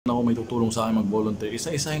ako may tutulong sa akin mag-volunteer,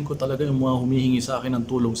 isa-isahin ko talaga yung mga humihingi sa akin ng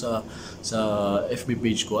tulong sa FB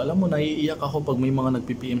page ko. Alam mo, naiiyak ako pag may mga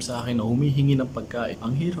nagpi-PM sa akin na humihingi ng pagkain.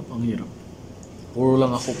 Ang hirap, ang hirap. Puro lang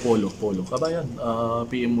ako polo. Kabayan,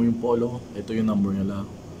 PM mo yung polo, ito yung number niya lang.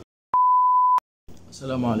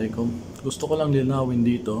 Assalamualaikum. Gusto ko lang linawin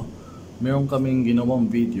dito, meron kaming ginawang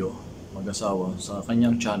video, mag-asawa, sa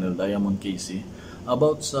kanyang channel, Diamond Kaisy,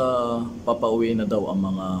 about sa papauwi na daw ang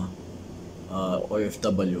mga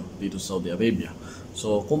OFW dito sa Saudi Arabia.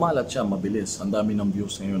 So kumalat siya mabilis. Ang dami ng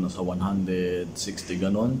views ngayon, nasa 160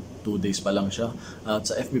 ganon. 2 days pa lang siya.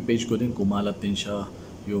 At sa FB page ko din kumalat din siya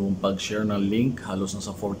yung pag-share ng link, halos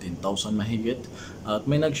nasa 14,000 mahigit. At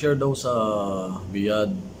may nag-share daw sa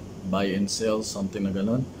Riyadh, buy and sell, something na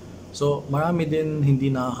ganon. So marami din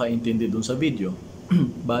hindi nakakaintindi dun sa video.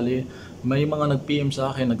 Bali, may mga nag-PM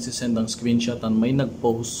sa akin, nagsisend ng screenshot at may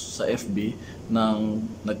nag-post sa FB ng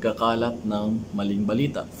nagkakalat ng maling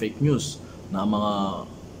balita, fake news, na mga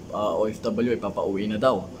OFW ay papauwi na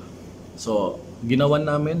daw. So, ginawan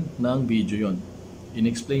namin ng video yon.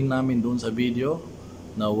 In-explain namin doon sa video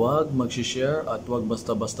na huwag mag-share at huwag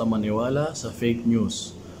basta-basta maniwala sa fake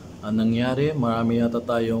news. Ang nangyari, marami yata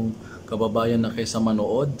tayong kababayan na kaysa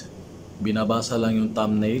manood, binabasa lang yung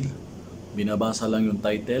thumbnail, binabasa lang yung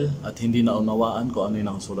title at hindi naunawaan kung ano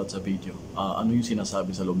yung nakasulat sa video. Ano yung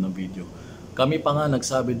sinasabi sa loob ng video. Kami pa nga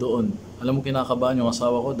nagsabi doon, alam mo kinakabahan yung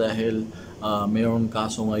asawa ko dahil mayroon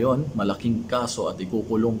kaso ngayon, malaking kaso at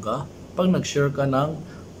ikukulong ka pag nag-share ka ng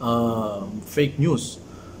fake news.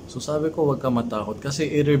 So sabi ko, wag ka matakot kasi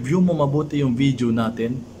i-review mo mabuti yung video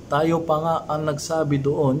natin. Tayo pa nga ang nagsabi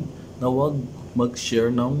doon na wag mag-share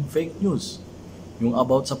ng fake news. Yung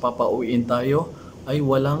about sa papauwiin tayo, ay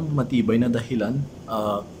walang matibay na dahilan,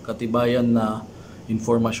 katibayan na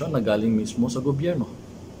informasyon na galing mismo sa gobyerno.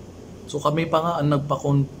 So kami pa nga ang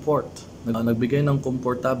nagpa-comfort, nagbigay ng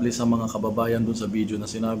komportable sa mga kababayan dun sa video na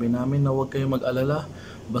sinabi namin na huwag kayong mag-alala,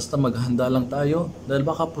 basta maghanda lang tayo dahil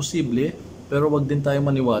baka posible, pero wag din tayo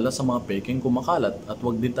maniwala sa mga peking kumakalat at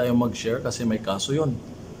wag din tayo mag-share kasi may kaso yon.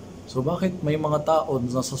 So bakit may mga tao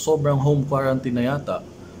na sa sobrang home quarantine na yata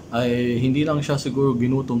ay hindi lang siya siguro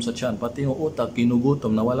ginutom sa tiyan, pati yung utak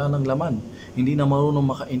kinugutom na wala ng laman. Hindi na marunong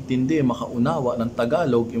makaintindi, makaunawa ng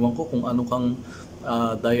Tagalog. Iwan ko kung ano kang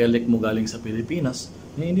dialect mo galing sa Pilipinas.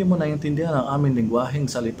 Hindi mo naiintindihan ang aming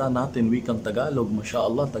lingwaheng salita natin, wikang Tagalog.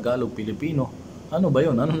 Mashallah, Tagalog, Pilipino. Ano ba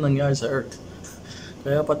yun? Anong nangyari sa Earth?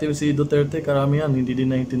 Kaya pati si Duterte, karamihan, hindi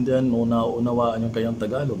din naiintindihan o naunawaan yung kanyang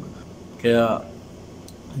Tagalog. Kaya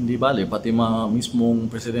hindi bale, pati mga mismong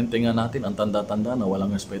presidente nga natin, ang tanda-tanda na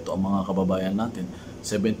walang respeto ang mga kababayan natin.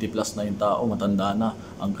 70 plus na yung tao, matanda na.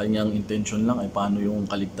 Ang kanyang intention lang ay paano yung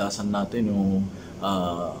kaligtasan natin, yung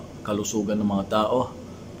kalusugan ng mga tao.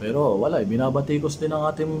 Pero wala, binabatikos din ang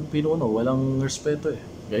ating pinuno, walang respeto eh.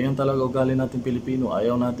 Ganyan talaga ugali natin Pilipino,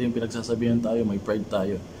 ayaw natin pinagsasabihan tayo, may pride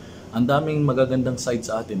tayo. Ang daming magagandang side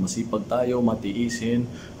sa atin, masipag tayo, matiisin,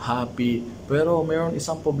 happy. Pero mayroon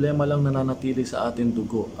isang problema lang na nananatili sa atin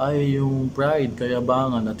dugo, ay yung pride,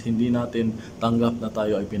 kayabangan at hindi natin tanggap na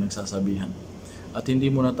tayo ay pinagsasabihan. At hindi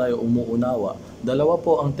muna tayo umuunawa. Dalawa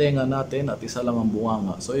po ang tenga natin at isa lang ang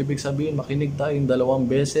bunganga. So ibig sabihin, makinig tayong 2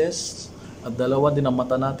 beses at 2 din ang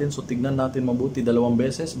mata natin. So tignan natin mabuti 2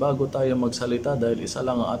 beses bago tayo magsalita dahil isa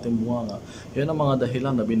lang ang ating bunganga. Yan ang mga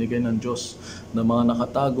dahilan na binigay ng Diyos na mga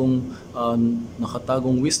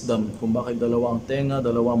nakatagong wisdom kung bakit 2 ang tenga,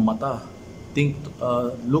 2 ang mata.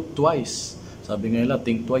 Look twice. Sabi nga nila,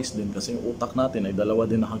 think twice din kasi yung utak natin ay 2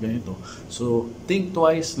 din nakaganito. So think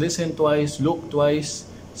twice, listen twice, look twice,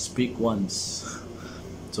 speak once.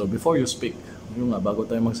 So before you speak, yung nga, bago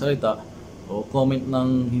tayo magsalita, o comment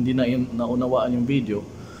ng hindi na naunawaan yung video.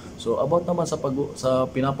 So about naman sa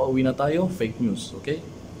pinapauwi na tayo, fake news, okay?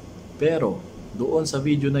 Pero doon sa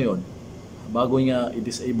video na yon, bago niya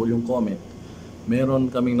i-disable yung comment,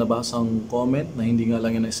 meron kaming nabasang comment na hindi nga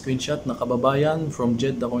lang yan na screenshot na kababayan from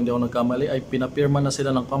Jeddah, kung hindi ako nagkamali, ay pinapirma na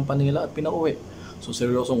sila ng company nila at pinauwi. So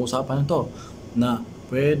seryosong usapan ito na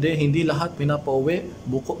pwede hindi lahat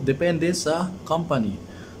pinapauwi, depende sa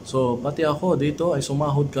company. So, pati ako dito ay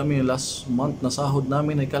sumahod kami last month na sahod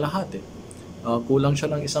namin ay kalahati. Kulang siya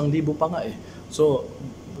ng 1,000 pa nga eh. So,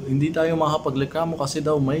 hindi tayo makapagreklamo kasi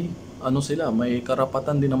daw may may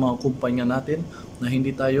karapatan din ng mga kumpanya natin na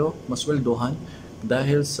hindi tayo masweldohan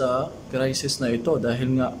dahil sa crisis na ito.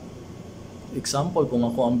 Dahil nga, example, kung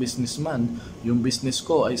ako ang businessman, yung business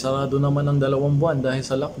ko ay sarado naman ng 2 buwan dahil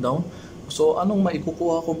sa lockdown. So, anong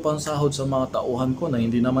maikukuha kong pansahod sa mga tauhan ko na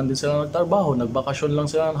hindi naman din sila nagtrabaho, nagbakasyon lang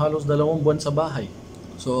sila ng halos 2 buwan sa bahay.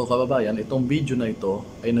 So, kababayan, itong video na ito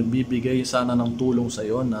ay nagbibigay sana ng tulong sa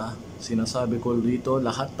iyo na sinasabi ko dito,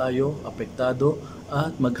 lahat tayo apektado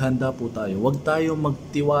at maghanda po tayo. Huwag tayo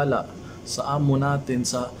magtiwala sa amo natin,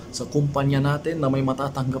 sa kumpanya natin na may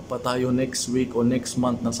matatanggap pa tayo next week o next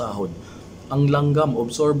month na sahod. Ang langgam,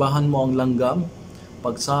 obserbahan mo ang langgam.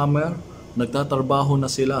 Pag summer, nagtatrabaho na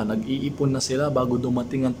sila, nag-iipon na sila bago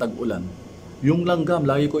dumating ang tag-ulan. Yung langgam,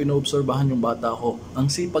 lagi ko inoobserbahan yung bata ko. Ang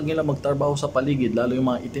sipag nila magtrabaho sa paligid, lalo yung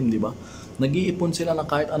mga itim, di ba? Nag-iipon sila na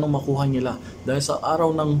kahit anong makuha nila. Dahil sa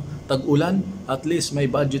araw ng tag-ulan, at least may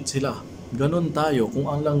budget sila. Ganun tayo. Kung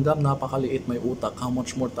ang langgam napakaliit, may utak, how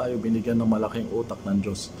much more tayo binigyan ng malaking utak ng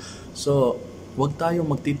Diyos. So, wag tayo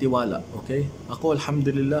magtitiwala, okay? Ako,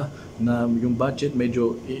 alhamdulillah, na yung budget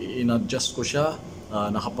medyo in-adjust ko siya.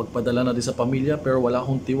 Nakapagpadala na din sa pamilya, pero wala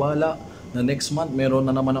akong tiwala na next month meron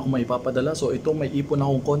na naman ako maipapadala. So ito, may ipon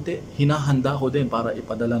akong konti, hinahanda ko din para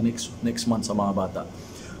ipadala next month sa mga bata.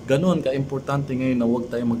 Ganon ka-importante ngayon na huwag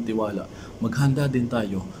tayo magtiwala. Maghanda din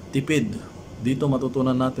tayo. Tipid. Dito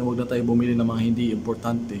matutunan natin, huwag na tayo bumili ng mga hindi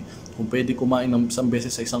importante. Kung pwede kumain ng isang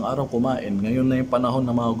beses sa isang araw, kumain. Ngayon na yung panahon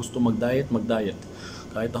na mga gusto mag-diet.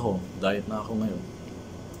 Kahit ako, diet na ako ngayon.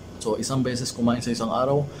 So isang beses kumain sa isang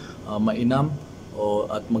araw, mainam,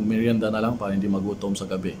 at magmerienda na lang para hindi magutom sa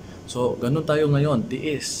gabi. So, ganun tayo ngayon,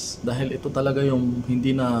 tiis. Dahil ito talaga yung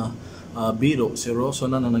hindi na biro, seryoso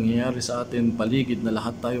na nangyayari sa atin paligid na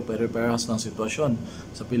lahat tayo pare-parehas ng sitwasyon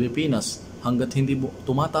sa Pilipinas. Hanggat hindi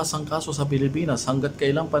tumataas ang kaso sa Pilipinas, hanggat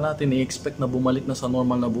kailan pa natin i-expect na bumalik na sa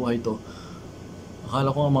normal na buhay ito?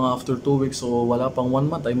 Akala ko nga mga after 2 weeks o wala pang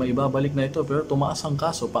 1 month ay maibabalik na ito, pero tumaas ang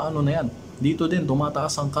kaso. Paano na yan? Dito din,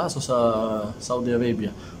 tumataas ang kaso sa Saudi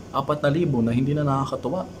Arabia. 4,000 na hindi na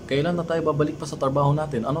nakakatuwa. Kailan na tayo babalik pa sa trabaho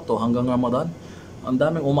natin? Ano to, hanggang Ramadan? Ang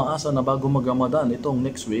daming umaasa na bago mag-Ramadan, itong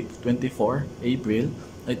next week, 24 April,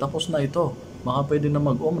 ay tapos na ito. Baka pwede na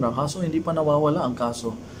mag-umrah, kaso hindi pa nawawala ang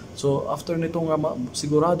kaso. So after nitong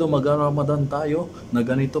sigurado mag-Ramadan tayo, na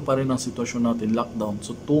ganito pa rin ang sitwasyon natin, lockdown.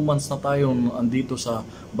 So 2 months na tayong andito sa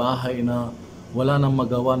bahay na wala nang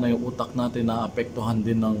magawa, na yung utak natin na apektuhan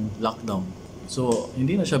din ng lockdown. So,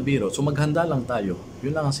 hindi na siya biro. So, maghanda lang tayo.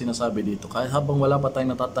 Yun lang ang sinasabi dito. Kahit habang wala pa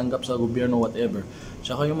tayong natatanggap sa gobyerno, whatever.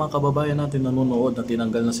 Tsaka yung mga kababayan natin nanonood na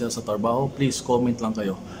tinanggal na sila sa trabaho, please comment lang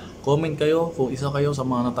kayo. Comment kayo kung isa kayo sa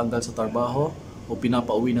mga natanggal sa trabaho o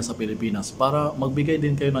pinapauwi na sa Pilipinas para magbigay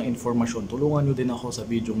din kayo ng informasyon. Tulungan nyo din ako sa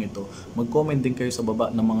video ito. Mag-comment din kayo sa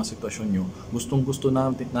baba ng mga sitwasyon nyo. Gustong-gusto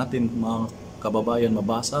natin mga kababayan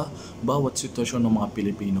mabasa bawat sitwasyon ng mga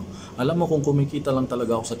Pilipino. Alam mo, kung kumikita lang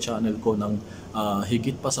talaga ako sa channel ko ng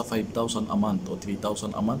higit pa sa 5,000 a month o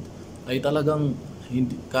 3,000 a month, ay talagang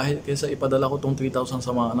hindi, kahit kaysa ipadala ko tong 3,000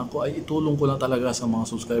 sa mga anak ko, ay itulong ko lang talaga sa mga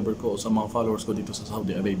subscriber ko o sa mga followers ko dito sa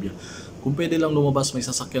Saudi Arabia. Kung pwede lang lumabas, may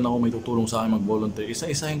sasakyan ako, may tutulong sa akin mag-volunteer,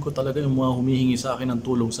 isa-isahin ko talaga yung mga humihingi sa akin ng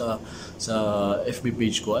tulong sa FB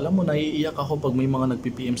page ko. Alam mo, naiiyak ako pag may mga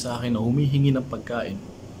nagpi-PM sa akin na humihingi ng pagkain.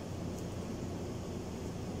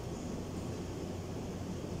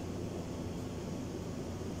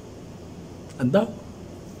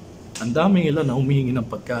 Ang daming ilan na humihingi ng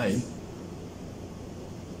pagkain.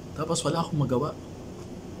 Tapos wala akong magawa.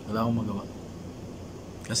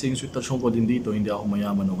 Kasi yung sitwasyon ko din dito, hindi ako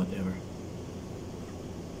mayaman o whatever.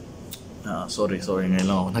 Sorry, ngayon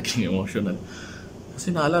lang ako naging emotional.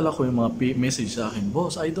 Kasi naalala ko yung mga message sa akin,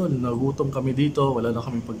 "Boss, idol, nagutom kami dito, wala na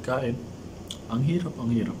kaming pagkain." Ang hirap.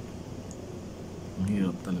 Ang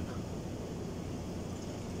hirap talaga.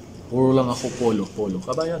 Puro lang ako polo.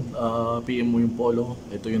 Kabayan, PM mo yung polo.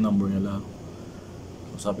 Ito yung number niya lang.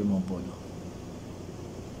 Sabi mo ang polo.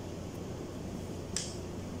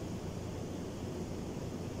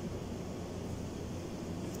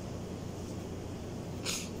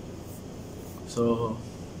 So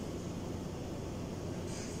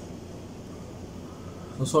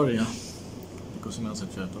sorry hindi ko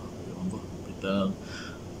sinasadya ito.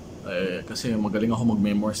 Kasi magaling ako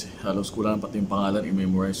mag-memorize eh. Halos kulang pati yung pangalan,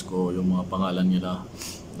 i-memorize ko yung mga pangalan nila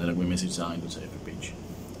na nagme-message sa akin doon sa FB page.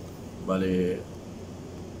 Bale,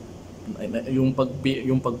 yung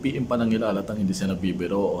pag-PM pa ng nila, halatang hindi sila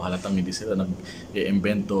nagbibiro o halatang hindi sila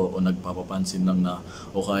nag-iimbento o nagpapapansin lang na,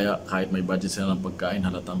 o kaya kahit may budget sila ng pagkain,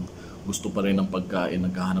 halatang gusto pa rin ng pagkain,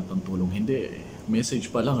 naghahanap ng tulong. Hindi,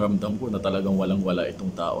 message pa lang, ramdam ko na talagang walang-wala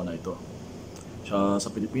itong tao na ito.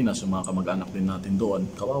 Sa Pilipinas, yung mga kamag-anak din natin doon,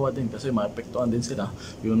 kawawa din kasi maapektuhan din sila.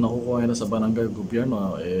 Yung nakukuha nila sa barangay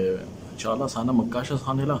gobyerno, inshallah, sana magkasya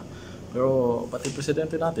sa kanila. Pero pati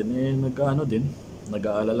presidente natin,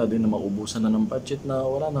 nag-aalala din na maubusan na ng budget na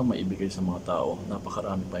wala nang maibigay sa mga tao.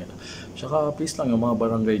 Napakarami pa yun. Tsaka please lang yung mga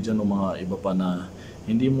barangay dyan o mga iba pa na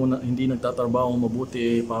hindi nagtatrabaho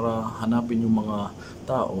mabuti para hanapin yung mga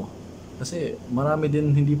tao. Kasi marami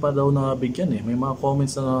din hindi pa daw nabigyan eh. May mga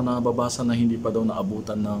comments na nababasa na hindi pa daw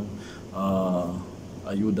naabutan ng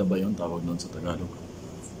ayuda ba yun tawag doon sa Tagalog?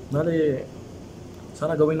 Dali,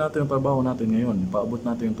 sana gawin natin yung trabaho natin ngayon, paabot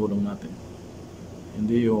natin yung tulong natin.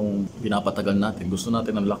 Hindi yung pinapatagal natin. Gusto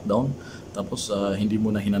natin ng lockdown, tapos hindi mo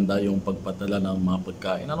na hinanda yung pagpadala ng mga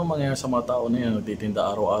pagkain. Anong mangyayari sa mga tao na yan, nagtitinda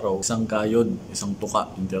araw-araw? Isang kayod, isang tuka,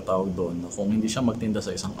 yung tinatawag doon. Kung hindi siya magtinda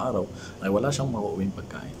sa isang araw, ay wala siyang mauuwing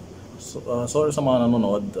pagkain. So, sorry sa mga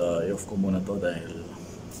nanonood, i-off ko muna to dahil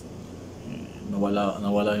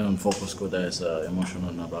nawala yung focus ko dahil sa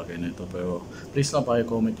emotional na bagay na ito. Pero please lang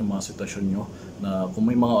paki-comment yung mga sitwasyon nyo na kung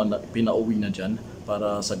may mga pinauwi na dyan,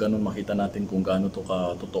 para sa ganun makita natin kung gaano to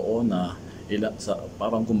ka-totoo na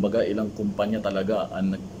parang kumbaga ilang kumpanya talaga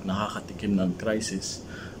ang nakakatikim ng crisis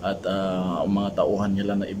at ang mga tauhan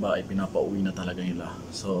nila na iba ay pinapauwi na talaga nila.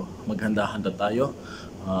 So maghanda-handa tayo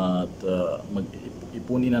at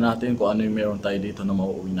ipunin na natin kung ano yung meron tayo dito na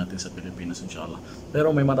mauuwi natin sa Pilipinas inshallah.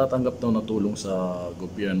 Pero may matatanggap daw na tulong sa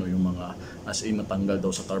gobyerno yung mga as in natanggal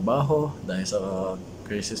daw sa trabaho dahil sa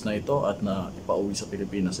crisis na ito at na ipauwi sa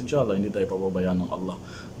Pilipinas. Inshallah, hindi tayo pababayaan ng Allah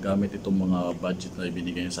gamit itong mga budget na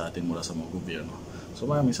ibinigay sa atin mula sa mga gobyerno.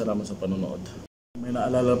 So maraming salamat sa panonood. May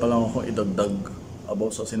naalala pa lang akong idagdag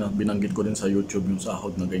about sa binanggit ko din sa YouTube yung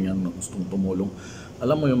sahod na ganyan na gustong tumulong.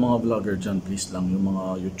 Alam mo yung mga vlogger dyan, please lang, yung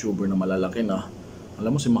mga YouTuber na malalaki na,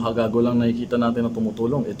 alam mo si makagago lang nakikita natin na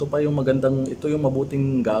tumutulong. Ito pa yung magandang, ito yung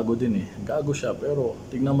mabuting gago din eh. Gago siya pero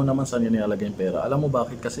tignan mo naman saan niya nilalagay yung pera. Alam mo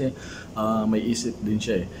bakit? Kasi may isip din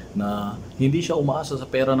siya eh, na hindi siya umaasa sa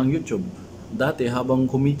pera ng YouTube. Dati habang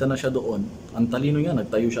kumita na siya doon, ang talino niya,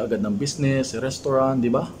 nagtayo siya agad ng business, restaurant,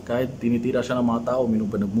 di ba? Kahit tinitira siya ng mga tao,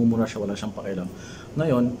 nagmumura siya, wala siyang pakialam.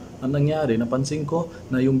 Ngayon, ang nangyari, napansin ko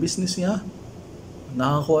na yung business niya,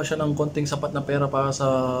 nakakuha siya ng konting sapat na pera para sa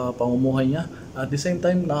pamumuhay niya. At the same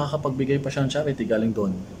time, nakakapagbigay pa siya ng charity galing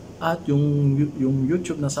doon. At yung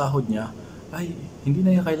YouTube na sahod niya, ay hindi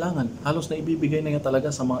na niya kailangan. Halos na ibibigay na niya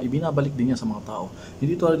talaga sa mga, ibinabalik din niya sa mga tao.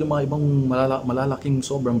 Hindi tulad yung mga ibang malalaking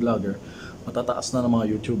sobrang vlogger, matataas na ng mga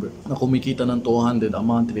YouTuber, na kumikita ng 200 a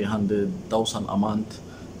month, 300,000 a month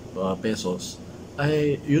pesos.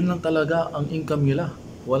 Ay yun lang talaga ang income nila.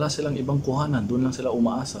 Wala silang ibang kuhanan, doon lang sila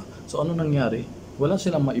umaasa. So ano nangyari? Wala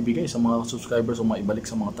silang maibigay sa mga subscribers o maibalik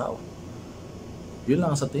sa mga tao. Yun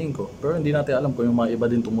lang sa tingin ko. Pero hindi natin alam kung yung mga iba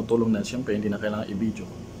din tumutulong na siyempre hindi na kailangan i-video.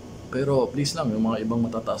 Pero please lang, yung mga ibang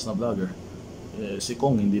matataas na vlogger, si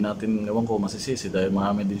Kong hindi natin, ewan ko, masisisi dahil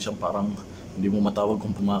marami din siyang parang hindi mo matawag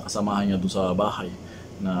kung mga kasamahan niya doon sa bahay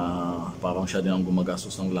na parang siya din ang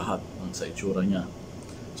gumagastos ng lahat sa itsura niya.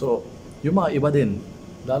 So, yung mga iba din,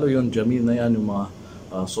 lalo yung Jamil na yan, yung mga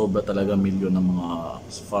sobra talaga milyon ng mga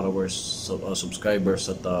followers, subscribers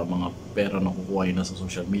at mga pera na kukuha na sa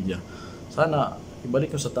social media. Sana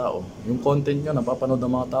ibalik nyo sa tao. Yung content nyo, napapanood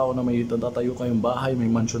ng mga tao na may tatayo kayong bahay,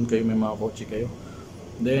 may mansion kayo, may mga kotse kayo.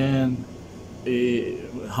 Then,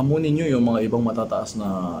 hamunin nyo yung mga ibang matataas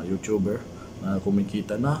na YouTuber na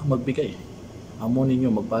kumikita na magbigay. Hamunin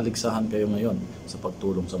nyo, magpaligsahan kayo ngayon sa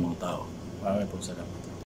pagtulong sa mga tao. Maraming po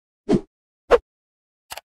salamat.